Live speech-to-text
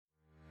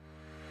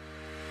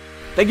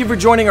Thank you for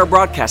joining our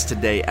broadcast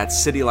today at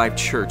City Life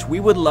Church. We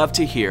would love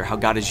to hear how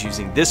God is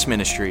using this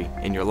ministry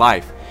in your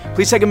life.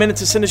 Please take a minute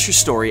to send us your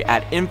story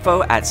at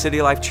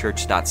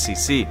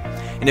info@citylifechurch.cc.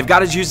 And if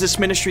God has used this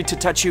ministry to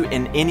touch you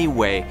in any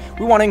way,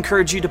 we want to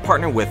encourage you to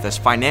partner with us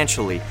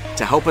financially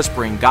to help us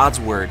bring God's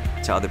Word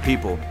to other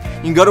people.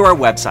 You can go to our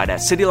website at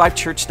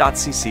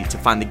citylifechurch.cc to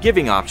find the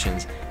giving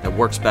options that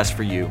works best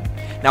for you.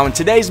 Now, in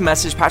today's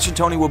message, Pastor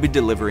Tony will be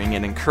delivering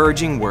an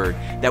encouraging word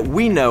that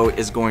we know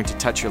is going to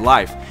touch your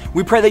life.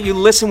 We pray that you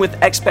listen with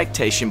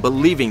expectation,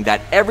 believing that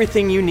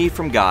everything you need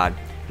from God,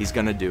 He's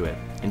going to do it.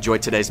 Enjoy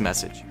today's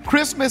message.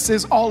 Christmas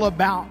is all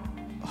about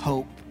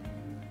hope.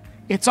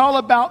 It's all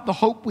about the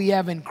hope we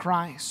have in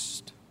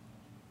Christ.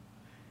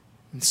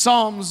 In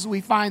Psalms, we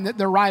find that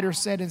the writer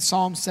said in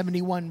Psalm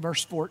 71,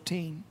 verse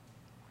 14,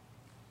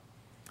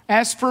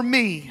 "As for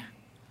me,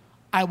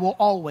 I will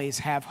always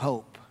have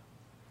hope.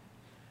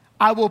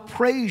 I will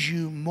praise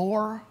you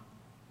more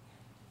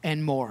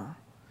and more.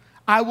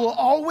 I will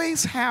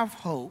always have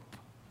hope.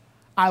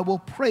 I will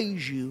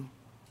praise you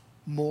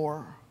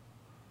more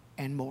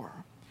and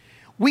more."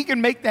 We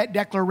can make that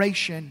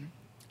declaration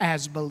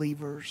as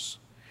believers,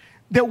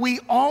 that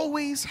we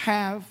always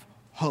have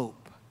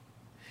hope.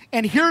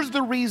 And here's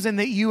the reason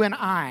that you and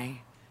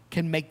I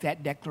can make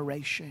that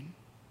declaration.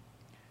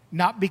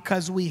 Not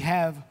because we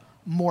have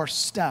more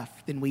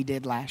stuff than we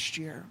did last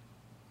year.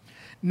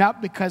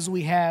 Not because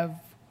we have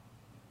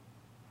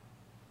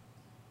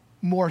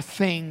more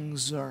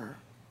things or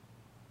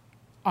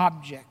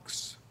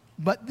objects.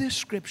 But this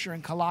scripture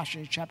in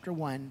Colossians chapter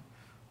 1,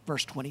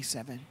 verse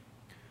 27.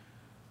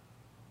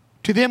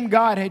 "To them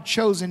God had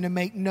chosen to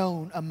make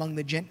known among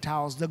the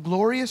Gentiles the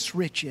glorious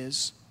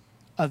riches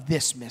of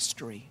this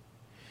mystery,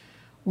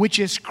 which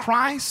is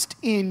Christ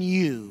in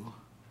you,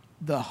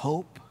 the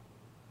hope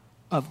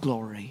of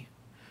glory."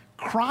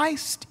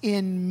 Christ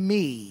in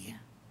me,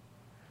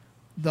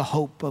 the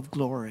hope of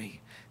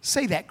glory.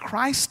 Say that.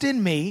 Christ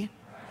in me,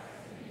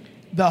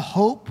 the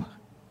hope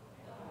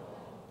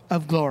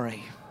of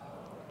glory.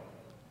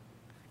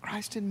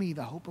 Christ in me,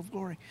 the hope of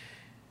glory.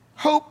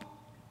 Hope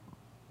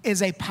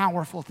is a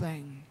powerful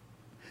thing.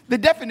 The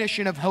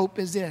definition of hope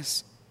is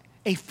this: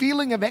 a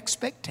feeling of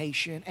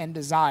expectation and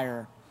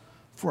desire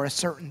for a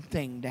certain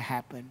thing to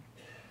happen.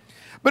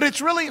 But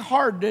it's really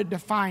hard to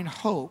define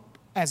hope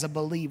as a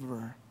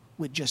believer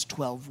with just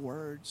 12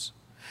 words.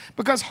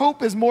 Because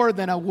hope is more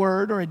than a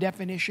word or a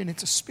definition,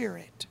 it's a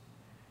spirit.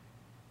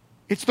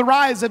 It's the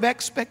rise of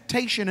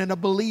expectation in a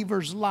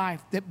believer's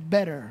life that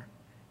better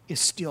is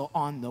still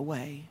on the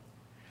way.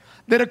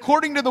 That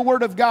according to the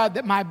Word of God,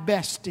 that my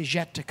best is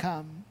yet to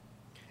come,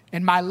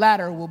 and my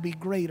latter will be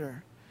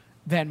greater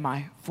than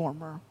my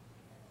former.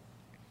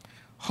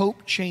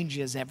 Hope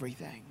changes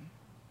everything.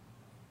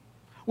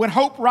 When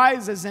hope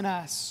rises in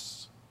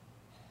us,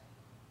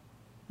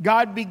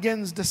 God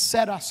begins to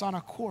set us on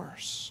a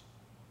course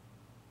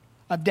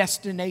of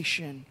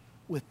destination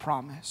with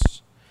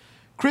promise.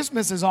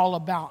 Christmas is all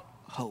about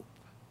hope.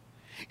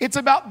 It's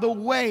about the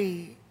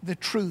way, the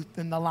truth,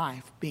 and the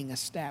life being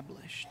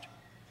established.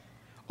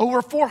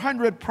 Over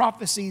 400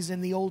 prophecies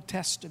in the Old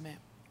Testament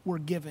were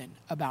given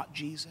about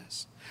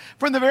Jesus.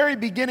 From the very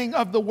beginning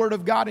of the Word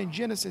of God in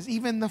Genesis,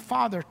 even the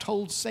Father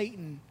told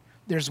Satan,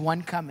 there's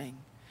one coming.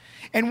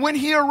 And when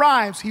he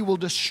arrives, he will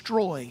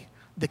destroy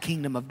the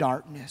kingdom of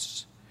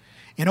darkness.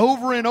 And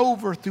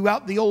over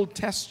throughout the Old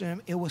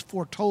Testament, it was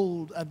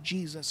foretold of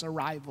Jesus'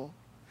 arrival.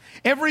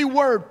 Every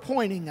word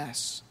pointing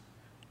us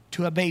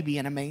to a baby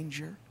in a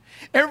manger.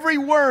 Every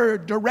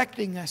word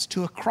directing us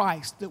to a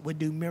Christ that would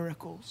do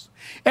miracles.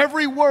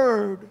 Every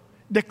word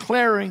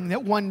declaring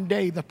that one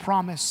day the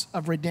promise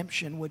of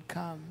redemption would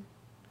come.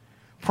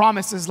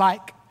 Promises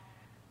like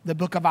the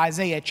book of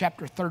Isaiah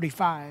chapter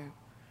 35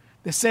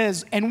 that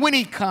says, "And when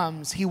he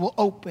comes, he will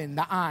open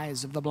the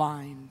eyes of the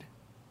blind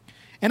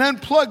and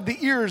unplug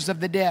the ears of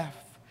the deaf.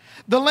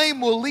 The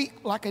lame will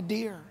leap like a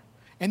deer,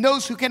 and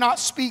those who cannot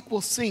speak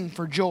will sing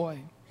for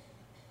joy.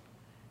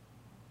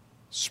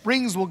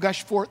 Springs will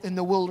gush forth in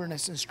the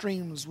wilderness, and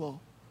streams will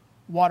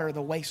water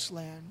the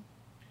wasteland."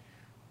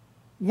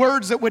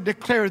 Words that would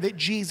declare that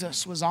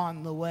Jesus was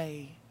on the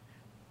way,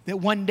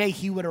 that one day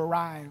he would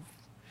arrive.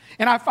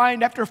 And I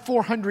find after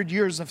 400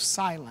 years of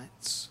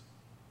silence,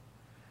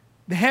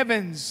 the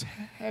heavens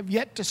have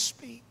yet to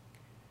speak.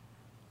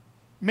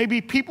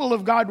 Maybe people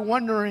of God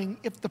wondering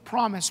if the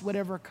promise would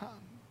ever come.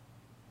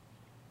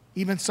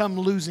 Even some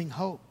losing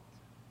hope.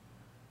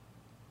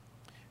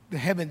 The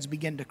heavens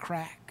begin to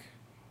crack,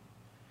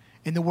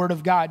 and the Word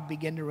of God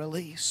began to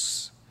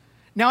release.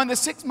 Now, in the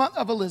 6th month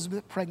of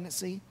Elizabeth's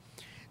pregnancy,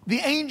 the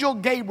angel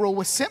Gabriel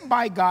was sent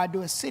by God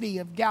to a city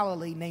of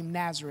Galilee named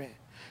Nazareth,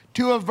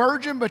 to a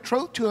virgin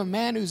betrothed to a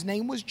man whose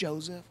name was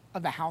Joseph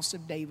of the house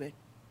of David.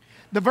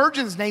 The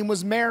virgin's name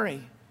was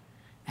Mary.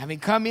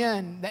 Having come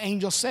in, the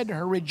angel said to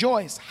her,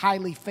 "Rejoice,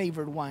 highly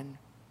favored one.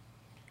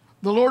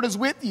 The Lord is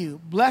with you.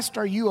 Blessed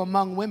are you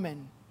among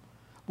women."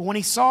 But when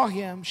he saw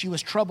him, she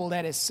was troubled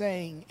at his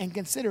saying and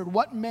considered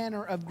what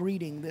manner of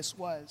greeting this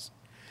was.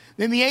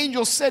 Then the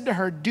angel said to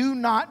her, "Do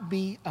not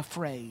be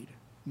afraid,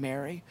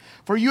 Mary.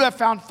 For you have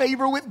found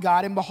favor with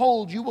God, and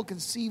behold, you will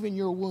conceive in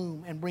your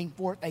womb and bring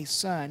forth a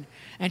son,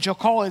 and shall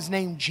call his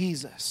name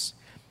Jesus.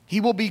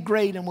 He will be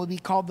great and will be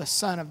called the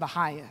Son of the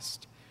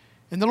Highest.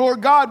 And the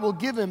Lord God will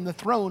give him the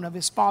throne of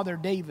his father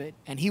David,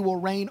 and he will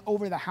reign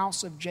over the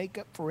house of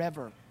Jacob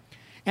forever.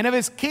 And of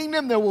his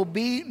kingdom there will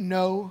be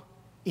no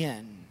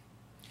end.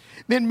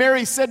 Then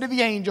Mary said to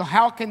the angel,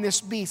 how can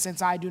this be,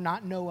 since I do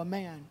not know a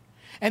man?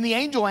 And the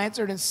angel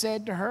answered and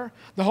said to her,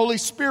 the Holy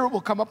Spirit will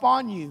come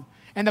upon you,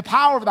 and the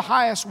power of the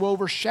Highest will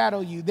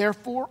overshadow you.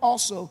 Therefore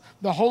also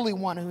the Holy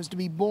One who is to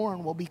be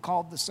born will be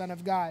called the Son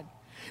of God.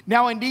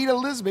 Now indeed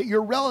Elizabeth,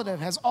 your relative,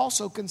 has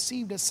also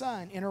conceived a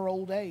son in her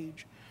old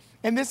age.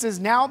 And this is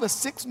now the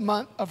 6th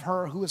month of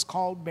her who is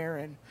called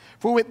barren.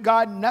 For with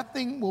God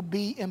nothing will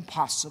be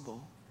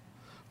impossible.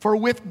 For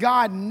with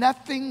God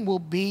nothing will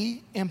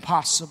be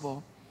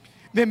impossible.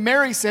 Then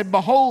Mary said,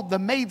 behold, the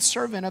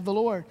maidservant of the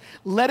Lord.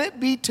 Let it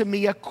be to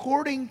me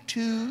according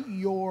to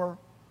your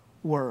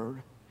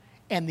word.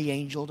 And the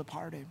angel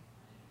departed.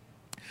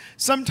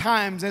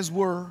 Sometimes as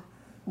we're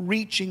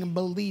reaching and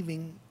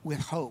believing with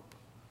hope,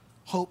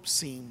 hope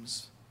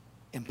seems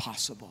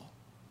impossible.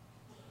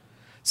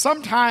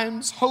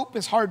 Sometimes hope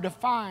is hard to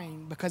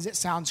find because it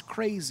sounds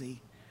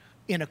crazy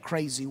in a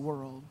crazy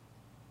world.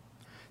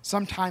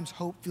 Sometimes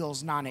hope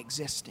feels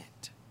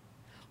non-existent,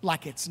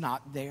 like it's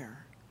not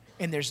there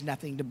and there's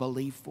nothing to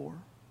believe for.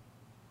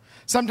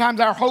 Sometimes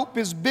our hope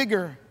is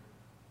bigger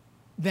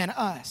than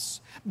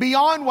us,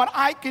 beyond what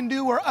I can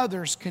do or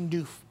others can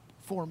do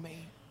for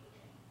me.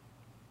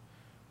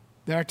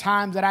 There are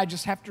times that I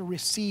just have to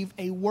receive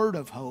a word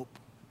of hope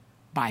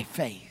by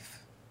faith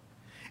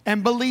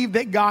and believe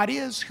that God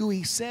is who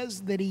he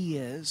says that he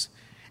is,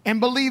 and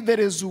believe that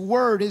his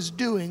word is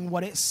doing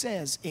what it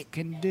says it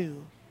can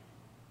do.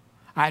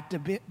 I have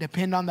to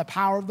depend on the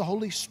power of the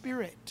Holy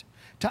Spirit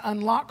to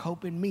unlock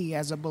hope in me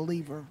as a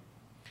believer.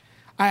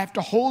 I have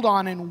to hold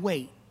on and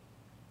wait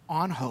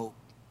on hope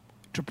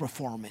to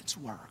perform its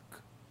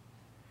work.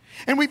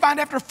 And we find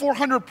after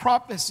 400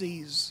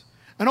 prophecies,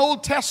 an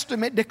Old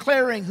Testament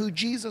declaring who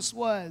Jesus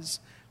was,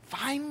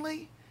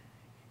 finally,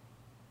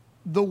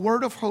 the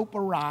word of hope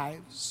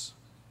arrives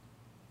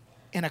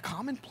in a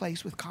common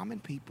place with common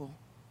people,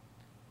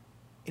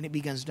 and it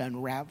begins to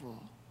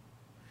unravel.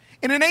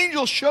 And an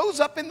angel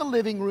shows up in the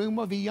living room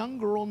of a young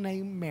girl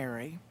named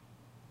Mary.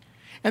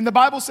 And the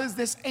Bible says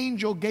this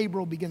angel,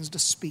 Gabriel, begins to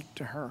speak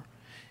to her.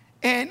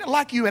 And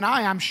like you and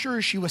I, I'm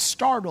sure she was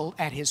startled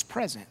at his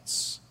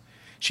presence.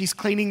 She's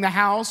cleaning the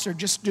house or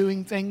just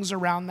doing things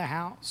around the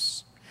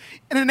house.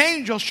 And an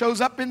angel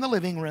shows up in the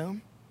living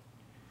room.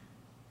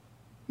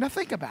 Now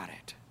think about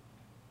it.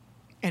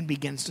 And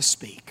begins to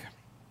speak.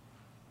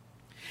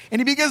 And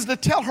he begins to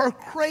tell her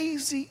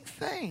crazy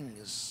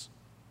things.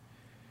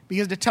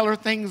 Begins to tell her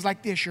things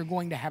like this: you're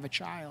going to have a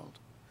child.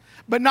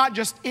 But not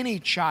just any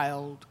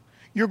child.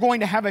 You're going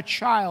to have a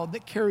child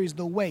that carries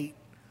the weight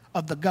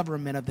of the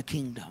government of the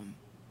kingdom.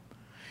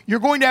 You're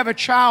going to have a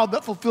child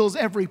that fulfills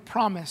every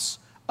promise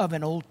of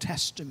an Old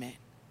Testament.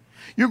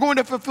 You're going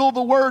to fulfill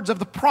the words of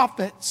the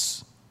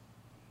prophets.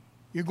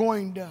 You're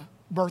going to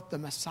birth the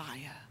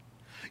Messiah.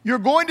 You're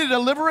going to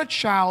deliver a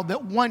child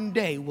that one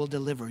day will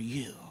deliver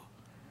you.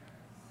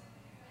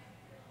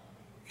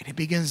 And it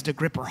begins to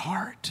grip her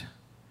heart.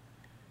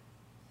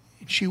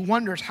 And she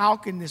wonders, how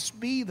can this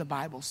be, the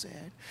Bible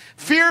said.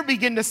 Fear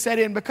began to set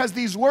in because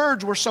these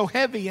words were so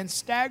heavy and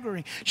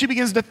staggering. She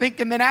begins to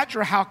think in the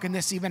natural, how can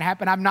this even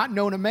happen? I've not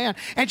known a man.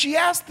 And she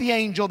asked the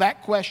angel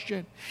that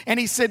question. And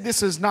he said,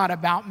 this is not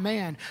about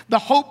man. The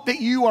hope that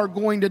you are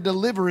going to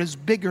deliver is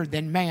bigger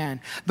than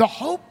man. The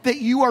hope that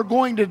you are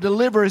going to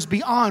deliver is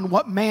beyond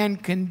what man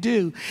can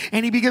do.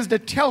 And he begins to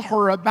tell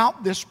her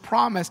about this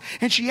promise.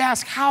 And she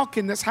asked, how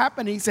can this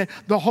happen? And he said,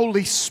 the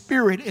Holy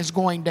Spirit is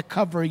going to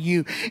cover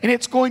you. And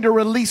it's going to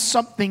release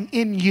something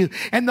in you.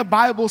 And the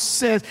Bible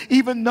says,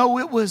 even though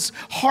it was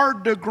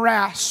hard to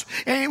grasp,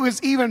 and it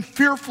was even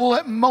fearful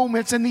at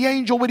moments, and the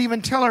angel would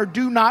even tell her,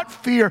 do not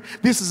fear.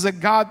 This is a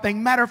God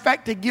thing. Matter of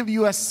fact, to give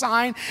you a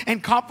sign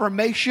and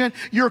confirmation,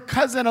 your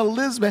cousin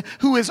Elizabeth,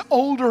 who is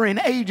older in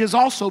age, has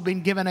also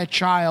been given a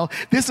child.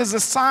 This is a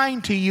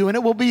sign to you, and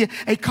it will be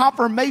a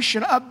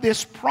confirmation of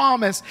this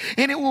promise.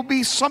 And it will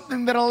be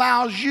something that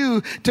allows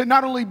you to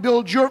not only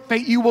build your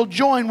faith, you will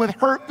join with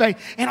her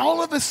faith. And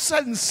all of a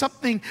sudden,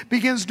 something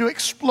begins to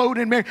explode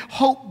in Mary.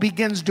 Hope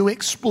begins to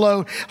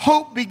explode.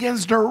 Hope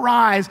begins to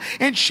rise.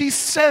 And she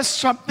says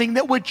something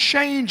that would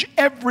change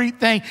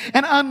everything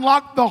and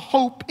unlock the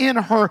hope in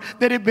her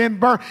that had been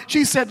birthed.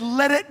 She said,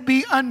 let it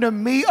be unto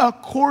me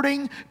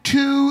according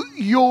to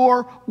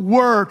your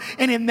word.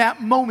 And in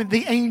that moment,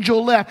 the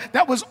angel left.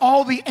 That was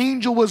all the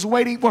angel was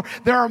waiting for.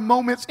 There are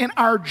moments in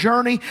our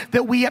journey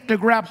that we have to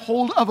grab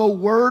hold of a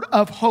word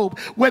of hope,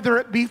 whether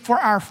it be for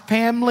our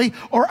family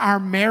or our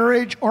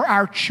marriage or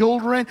our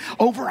children,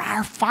 over over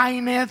our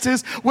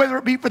finances, whether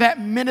it be for that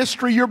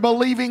ministry you're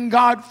believing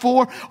God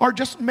for, or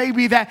just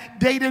maybe that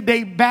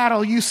day-to-day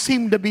battle you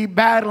seem to be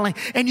battling,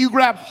 and you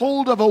grab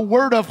hold of a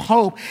word of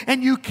hope,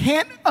 and you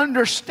can't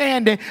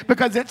understand it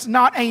because it's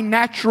not a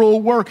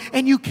natural word,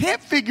 and you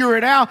can't figure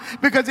it out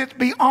because it's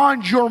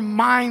beyond your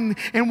mind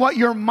and what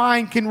your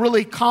mind can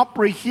really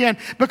comprehend,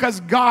 because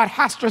God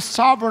has to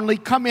sovereignly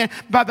come in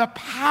by the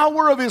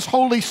power of His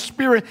Holy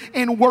Spirit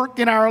and work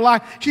in our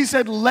life. She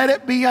said, let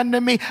it be unto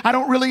me. I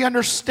don't really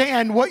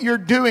understand what you're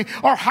doing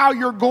or how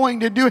you're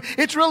going to do it.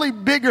 It's really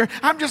bigger.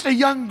 I'm just a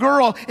young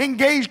girl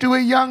engaged to a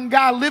young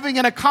guy living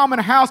in a common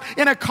house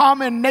in a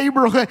common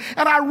neighborhood,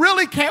 and I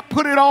really can't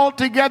put it all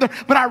together,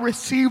 but I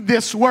received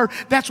this word.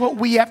 That's what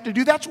we have to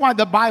do. That's why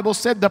the Bible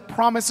said the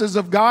promises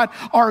of God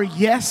are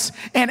yes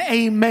and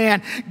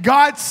amen.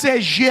 God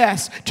says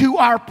yes to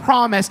our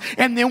promise,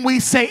 and then we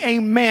say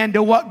amen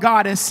to what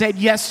God has said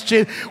yes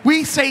to.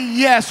 We say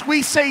yes,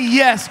 we say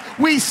yes,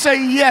 we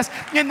say yes.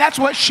 And that's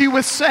what she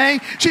was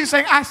saying. She's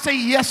saying, I say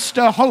yes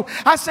to hope.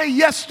 I say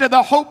yes to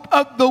the hope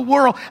of the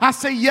world. I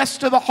say yes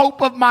to the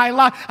hope of my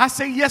life. I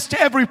say yes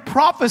to every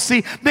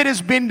prophecy that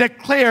has been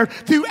declared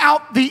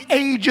throughout the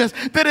ages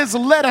that has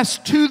led us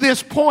to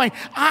this point.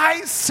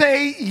 I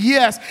say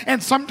yes.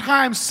 And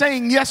sometimes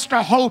saying yes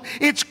to hope,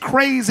 it's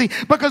crazy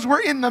because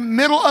we're in the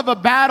middle of a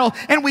battle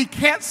and we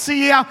can't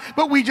see out,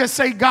 but we just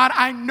say, God,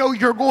 I know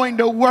you're going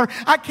to work.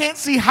 I can't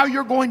see how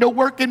you're going to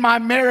work in my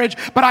marriage,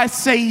 but I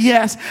say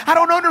yes. I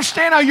don't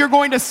understand how you're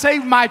going to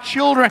save my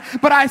children,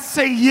 but I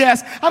say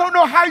yes. I don't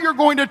know how you're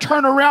going to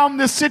turn around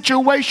this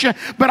situation,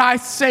 but I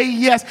say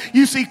yes.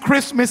 You see,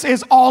 Christmas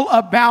is all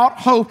about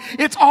hope.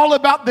 It's all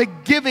about the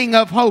giving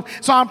of hope.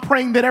 So I'm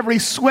praying that every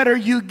sweater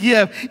you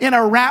give in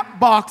a wrap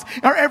box,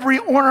 or every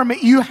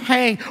ornament you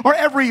hang, or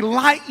every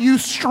light you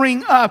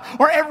string up,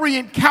 or every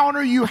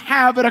encounter you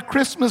have at a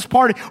Christmas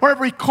party, or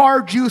every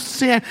card you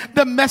send,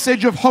 the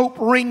message of hope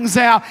rings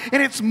out.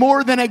 And it's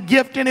more than a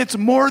gift, and it's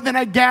more than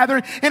a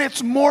gathering, and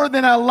it's more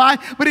than a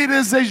life, but it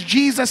is as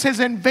Jesus has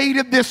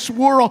invaded this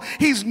world.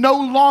 He's no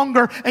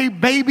longer a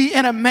baby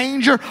in a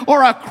manger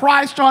or a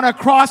Christ on a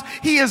cross.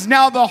 He is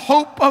now the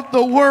hope of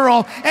the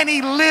world, and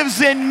He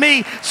lives in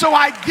me. So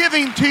I give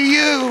Him to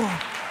you.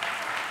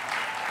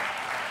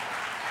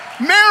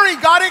 Mary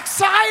got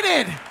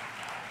excited.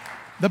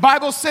 The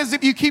Bible says,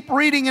 if you keep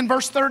reading in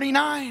verse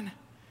 39,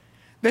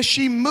 that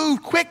she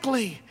moved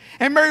quickly.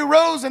 And Mary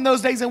rose in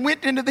those days and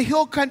went into the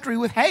hill country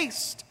with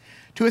haste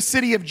to a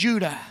city of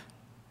Judah,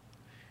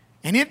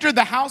 and entered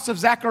the house of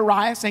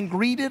Zacharias and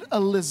greeted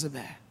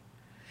Elizabeth.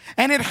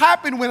 And it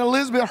happened when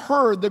Elizabeth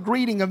heard the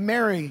greeting of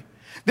Mary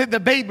that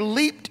the babe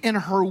leaped in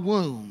her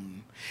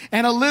womb,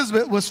 and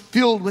Elizabeth was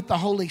filled with the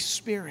Holy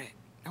Spirit.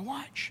 Now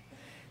watch.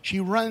 She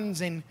runs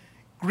and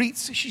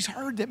greets. She's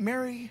heard that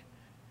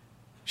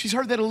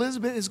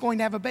Elizabeth is going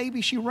to have a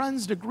baby. She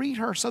runs to greet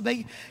her so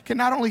they can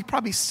not only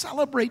probably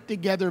celebrate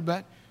together,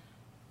 but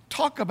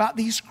talk about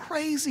these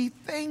crazy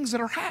things that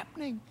are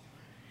happening.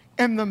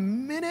 And the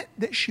minute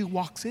that she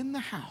walks in the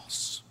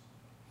house,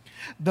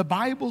 the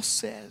Bible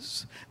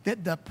says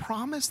that the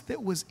promise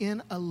that was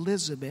in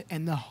Elizabeth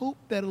and the hope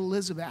that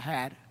Elizabeth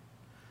had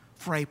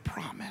for a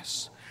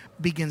promise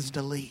begins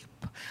to leap.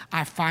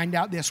 I find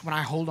out this: when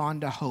I hold on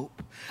to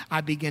hope,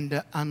 I begin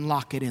to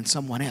unlock it in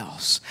someone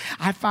else.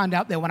 I find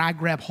out that when I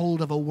grab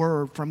hold of a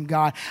word from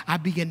God, I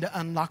begin to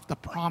unlock the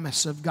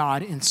promise of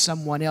God in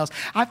someone else.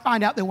 I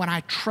find out that when I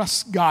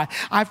trust God,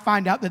 I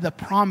find out that the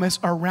promise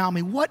around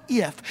me. What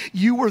if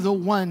you were the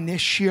one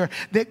this year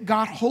that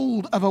got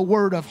hold of a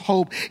word of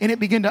hope, and it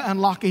began to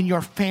unlock in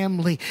your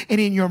family and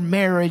in your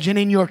marriage and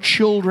in your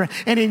children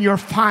and in your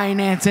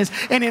finances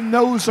and in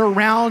those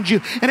around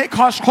you, and it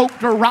caused hope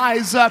to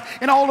rise up,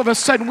 and all of a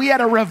sudden we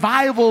had a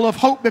revival of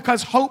hope,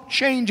 because hope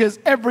changes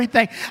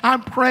everything.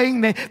 I'm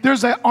praying that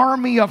there's an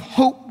army of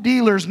hope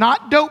dealers,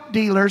 not dope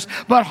dealers,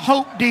 but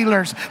hope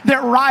dealers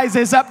that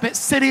rises up at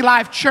City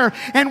Life Church,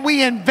 and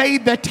we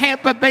invade the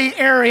Tampa Bay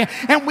area,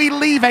 and we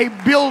leave a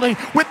building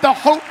with the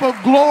hope of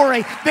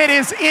glory that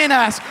is in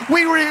us.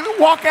 We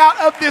walk out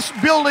of this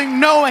building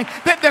knowing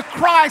that the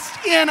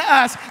Christ in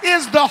us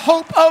is the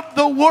hope of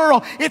the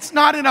world. It's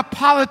not in a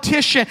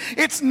politician.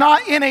 It's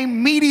not in a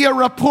media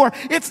report.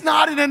 It's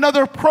not in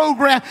another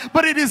program,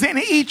 but it is in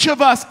each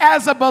of us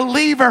as a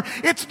believer.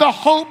 It's the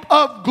hope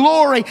of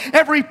glory.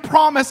 Every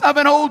promise of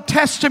an Old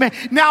Testament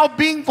now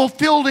being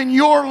fulfilled in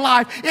your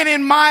life and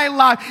in my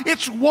life.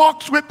 It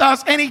walks with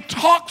us, and He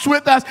talks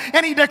with us,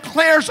 and He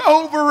declares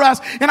over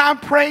us. And I'm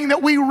praying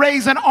that we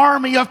raise an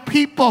army of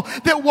people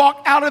that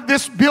walk out of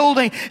this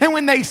building, and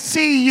when they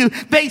see you,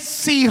 they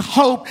see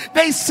hope.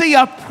 They see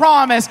a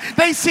promise.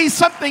 They see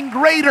something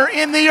greater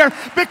in the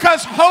earth,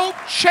 because hope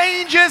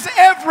changes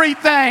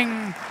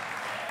everything.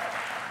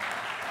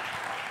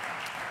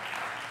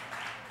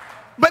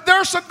 But there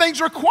are some things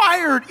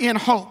required in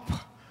hope.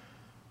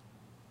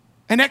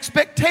 An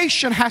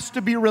expectation has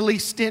to be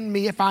released in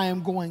me if I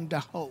am going to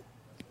hope.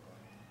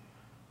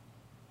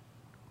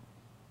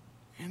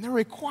 And there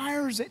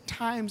requires at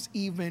times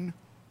even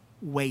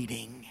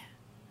waiting.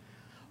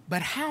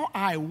 But how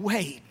I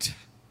wait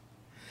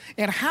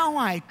And how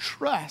I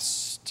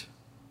trust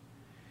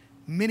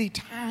many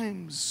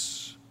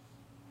times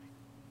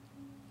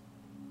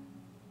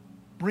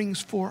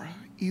brings forth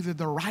either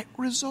the right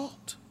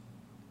result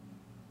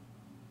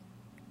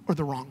or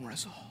the wrong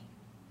result.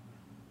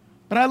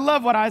 But I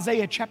love what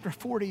Isaiah chapter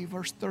 40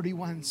 verse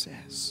 31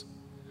 says.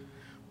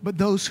 But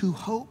those who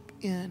hope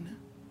in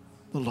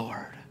the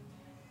Lord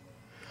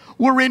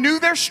will renew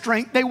their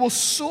strength. They will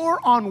soar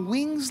on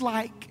wings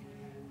like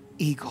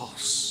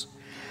eagles.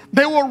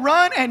 They will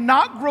run and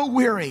not grow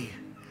weary.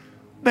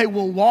 They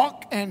will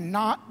walk and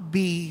not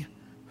be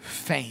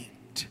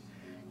faint.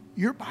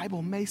 Your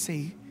Bible may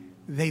say,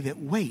 they that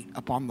wait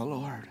upon the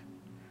Lord.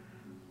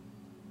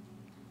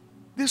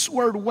 This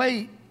word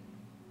wait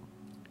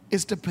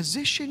is to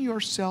position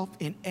yourself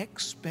in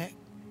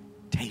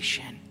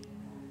expectation.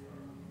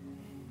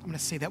 I'm going to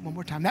say that one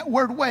more time. That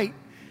word wait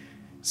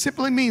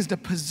simply means to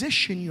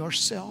position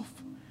yourself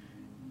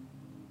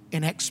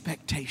in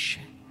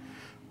expectation.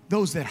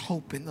 Those that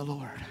hope in the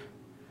Lord,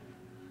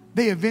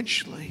 they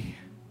eventually,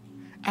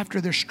 after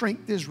their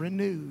strength is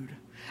renewed,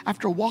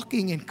 after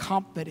walking in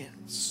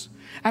confidence,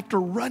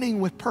 after running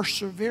with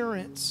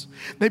perseverance,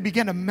 they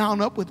begin to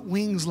mount up with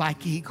wings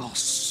like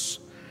eagles.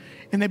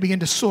 And they begin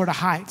to soar to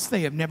heights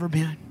they have never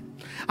been.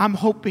 I'm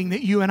hoping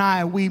that you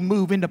and we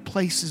move into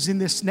places in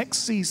this next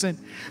season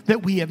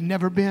that we have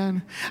never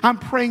been. I'm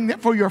praying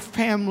that for your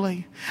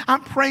family.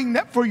 I'm praying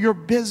that for your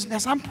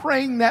business. I'm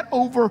praying that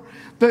over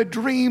the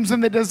dreams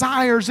and the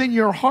desires in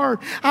your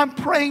heart. I'm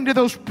praying to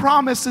those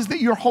promises that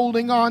you're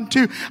holding on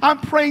to. I'm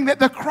praying that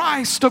the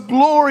Christ of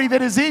glory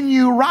that is in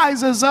you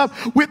rises up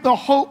with the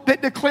hope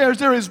that declares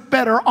there is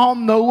better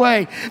on the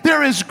way.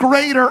 There is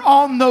greater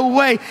on the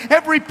way.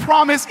 Every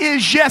promise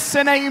is yes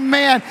and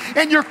amen.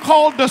 And you're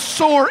called to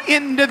soar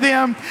into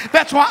them.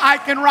 That's why I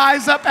can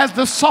rise up as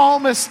the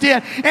psalmist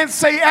did and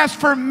say, as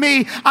for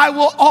me, I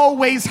will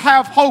always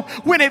have hope.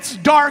 When it's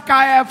dark,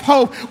 I have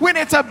hope. When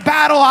it's a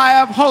battle, I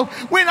have hope.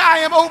 When I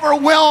am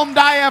overwhelmed,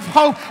 I have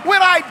hope.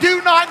 When I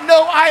do not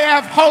know, I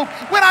have hope.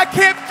 When I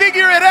can't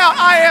figure it out,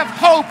 I have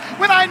hope.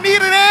 When I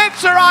need an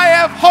answer, I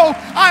have hope.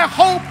 I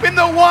hope in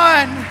the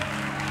one.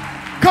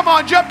 Come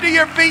on, jump to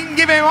your feet and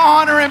give him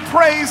honor and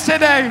praise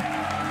today.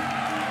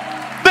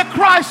 The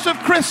Christ of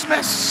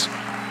Christmas.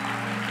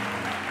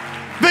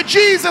 The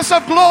Jesus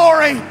of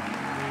glory.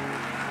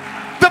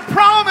 The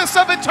promise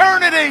of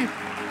eternity.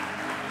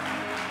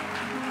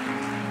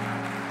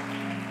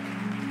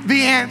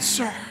 The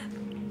answer.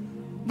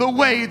 The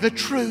way, the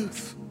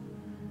truth,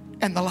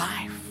 and the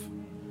life.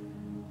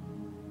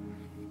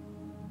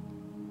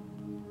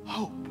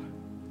 Hope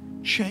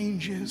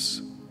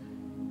changes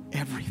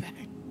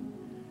everything.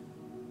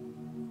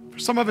 For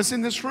some of us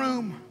in this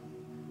room,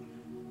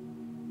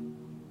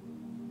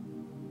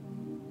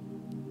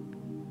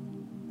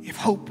 if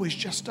hope was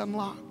just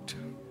unlocked,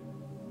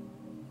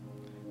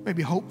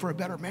 maybe hope for a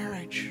better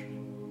marriage,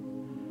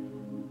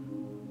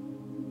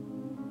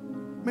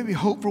 maybe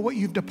hope for what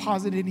you've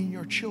deposited in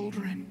your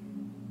children,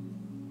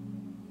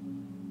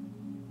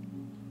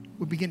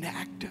 would begin to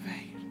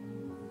activate.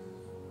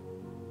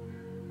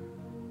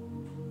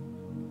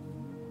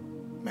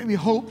 Maybe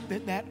hope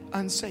that that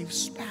unsaved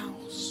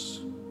spouse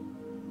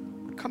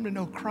would come to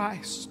know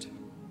Christ.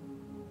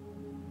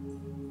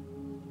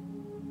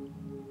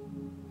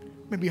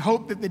 Maybe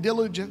hope that the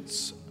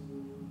diligence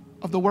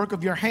of the work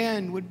of your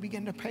hand would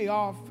begin to pay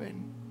off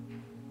and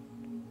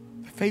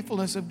the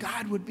faithfulness of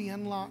God would be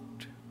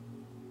unlocked.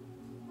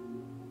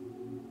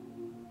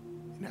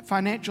 And that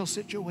financial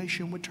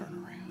situation would turn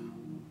around.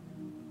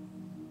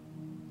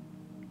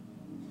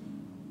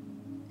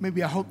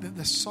 Maybe I hope that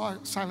the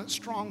silent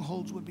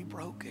strongholds would be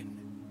broken.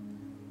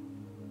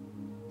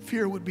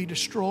 Fear would be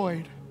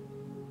destroyed.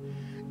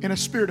 And a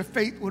spirit of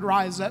faith would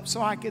rise up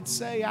so I could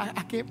say,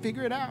 I can't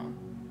figure it out.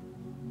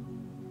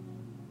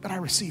 But I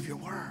receive your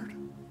word.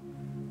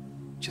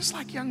 Just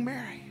like young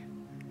Mary.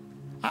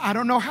 I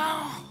don't know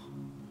how.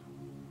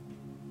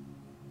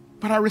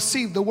 But I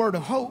received the word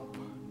of hope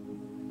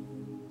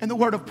and the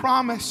word of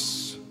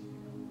promise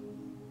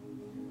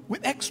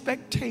with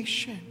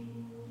expectation,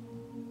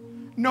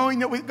 knowing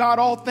that with God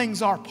all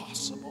things are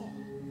possible.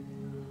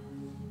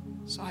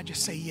 So I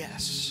just say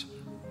yes.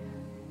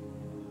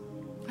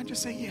 I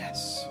just say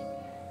yes.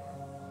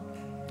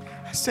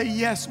 I say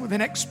yes with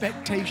an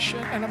expectation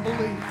and a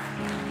belief.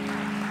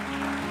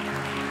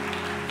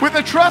 With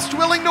a trust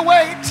willing to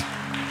wait.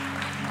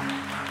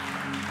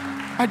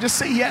 I just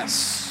say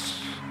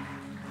yes.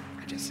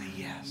 I just say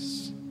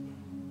yes.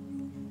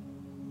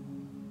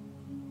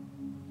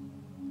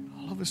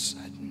 All of a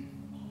sudden,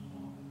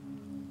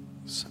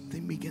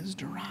 something begins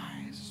to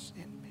rise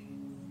in me.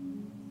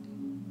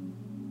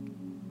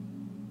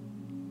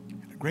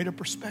 And a greater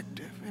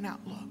perspective and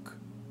outlook.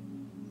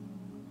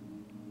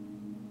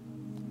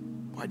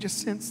 I just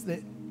sense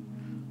that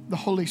the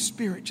Holy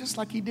Spirit, just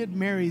like he did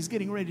Mary, is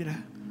getting ready to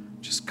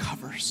just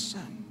cover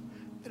some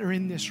that are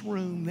in this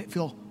room that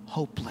feel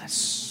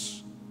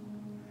hopeless.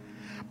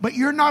 But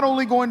you're not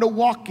only going to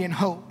walk in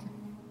hope.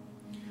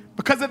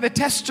 Because of the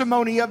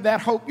testimony of that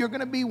hope, you're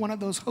going to be one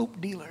of those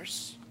hope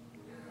dealers.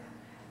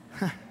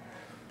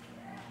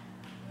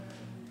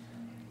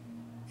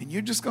 And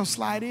you're just going to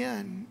slide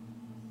in,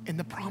 and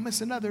the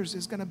promise in others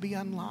is going to be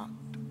unlocked.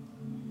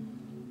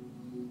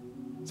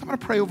 So I'm going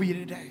to pray over you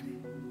today.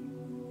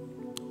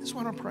 This is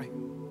what I'm going to pray.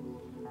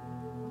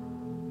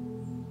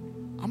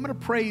 I'm going to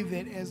pray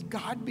that as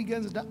God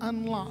begins to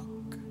unlock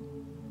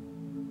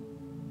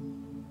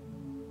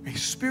a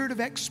spirit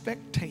of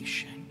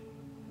expectation,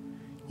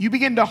 you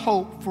begin to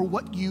hope for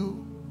what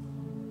you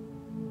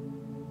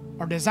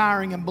are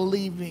desiring and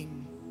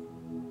believing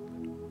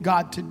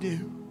God to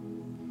do.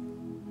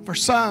 For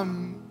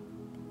some,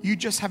 you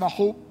just have a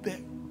hope that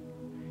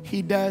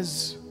He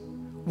does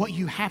what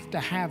you have to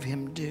have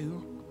Him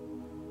do.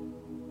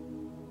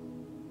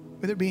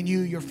 Whether it be in you,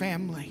 your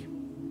family.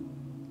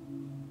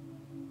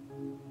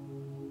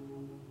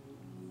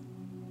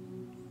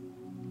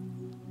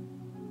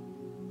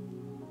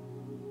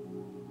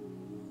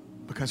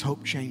 Because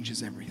hope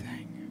changes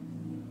everything.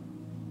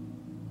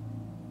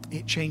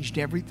 It changed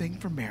everything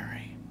for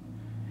Mary,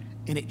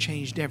 and it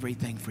changed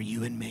everything for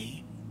you and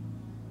me.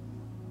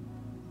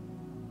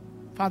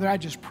 Father, I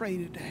just pray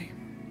today,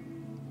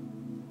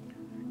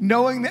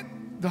 knowing that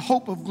the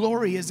hope of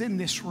glory is in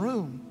this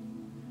room,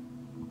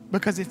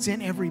 because it's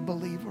in every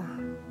believer.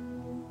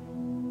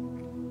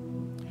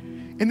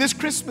 In this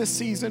Christmas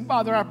season,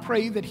 Father, I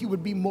pray that He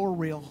would be more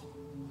real,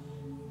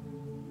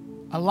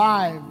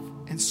 alive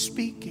and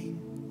speaking.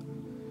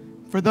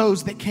 For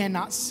those that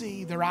cannot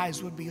see, their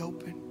eyes would be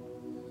open.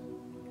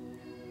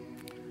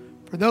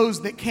 For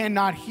those that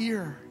cannot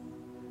hear,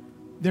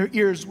 their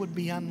ears would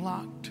be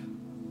unlocked.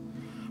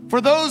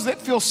 For those that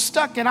feel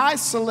stuck and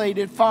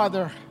isolated,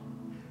 Father,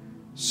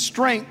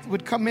 strength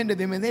would come into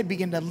them and they'd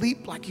begin to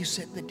leap like you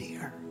said, the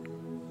deer.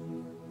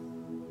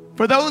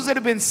 For those that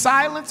have been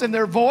silenced and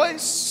their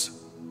voice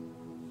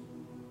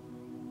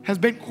has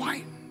been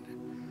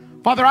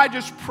quietened, Father, I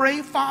just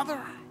pray,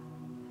 Father,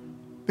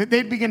 that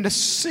they'd begin to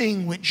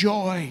sing with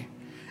joy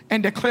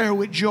and declare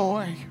with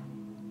joy.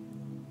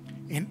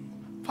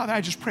 And Father,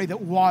 I just pray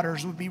that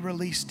waters would be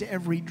released to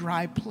every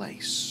dry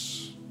place.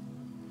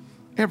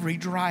 Every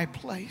dry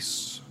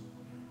place.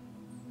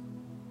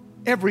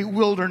 Every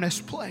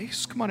wilderness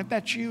place. Come on, if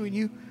that's you and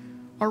you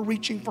are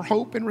reaching for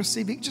hope and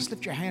receiving, just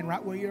lift your hand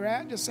right where you're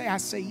at. Just say, I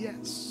say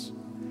yes.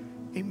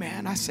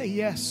 Amen. I say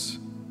yes.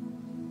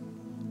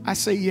 I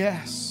say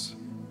yes.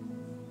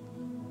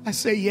 I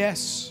say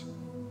yes.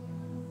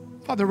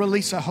 Father,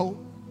 release a hope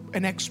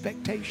and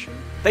expectation.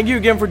 Thank you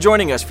again for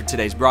joining us for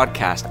today's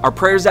broadcast. Our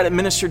prayer is that it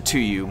ministered to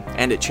you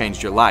and it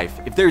changed your life.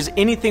 If there's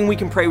anything we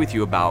can pray with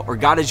you about, or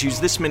God has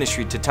used this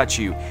ministry to touch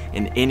you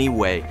in any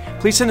way,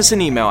 please send us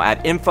an email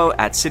at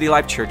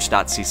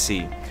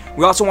info@citylifechurch.cc.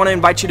 We also want to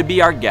invite you to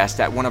be our guest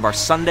at one of our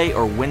Sunday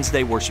or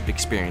Wednesday worship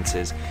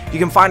experiences. You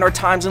can find our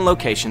times and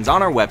locations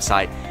on our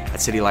website at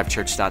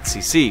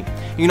citylifechurch.cc. You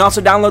can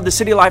also download the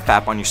City Life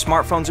app on your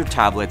smartphones or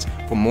tablets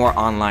for more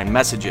online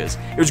messages.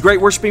 It was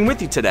great worshiping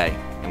with you today,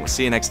 and we'll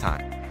see you next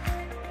time.